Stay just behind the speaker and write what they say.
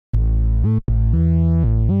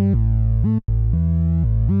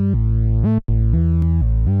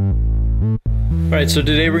Alright, so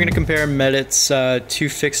today we're going to compare Medit's two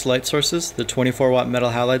fixed light sources, the 24 watt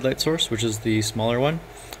metal halide light source, which is the smaller one,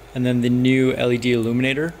 and then the new LED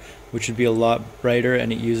illuminator, which would be a lot brighter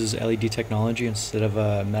and it uses LED technology instead of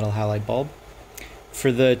a metal halide bulb.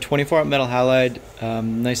 For the 24 watt metal halide,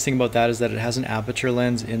 nice thing about that is that it has an aperture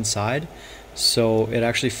lens inside, so it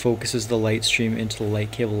actually focuses the light stream into the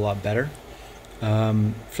light cable a lot better.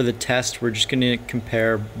 For the test, we're just going to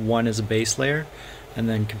compare one as a base layer and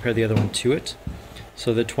then compare the other one to it.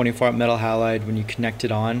 So the 24 watt metal halide, when you connect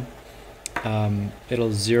it on,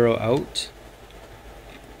 it'll zero out.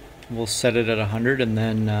 We'll set it at 100 and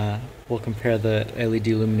then we'll compare the LED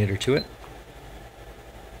illuminator to it.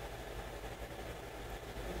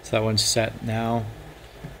 So that one's set now.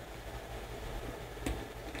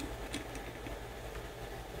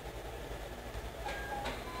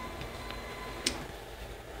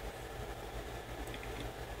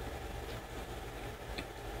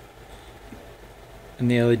 And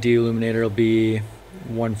the LED illuminator will be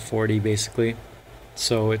 140 basically,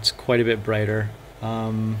 so it's quite a bit brighter,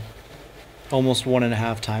 almost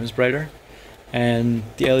 1.5 times brighter. And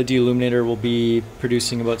the LED illuminator will be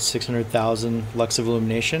producing about 600,000 lux of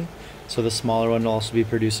illumination, so the smaller one will also be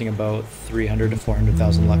producing about 300 to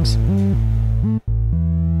 400,000 lux.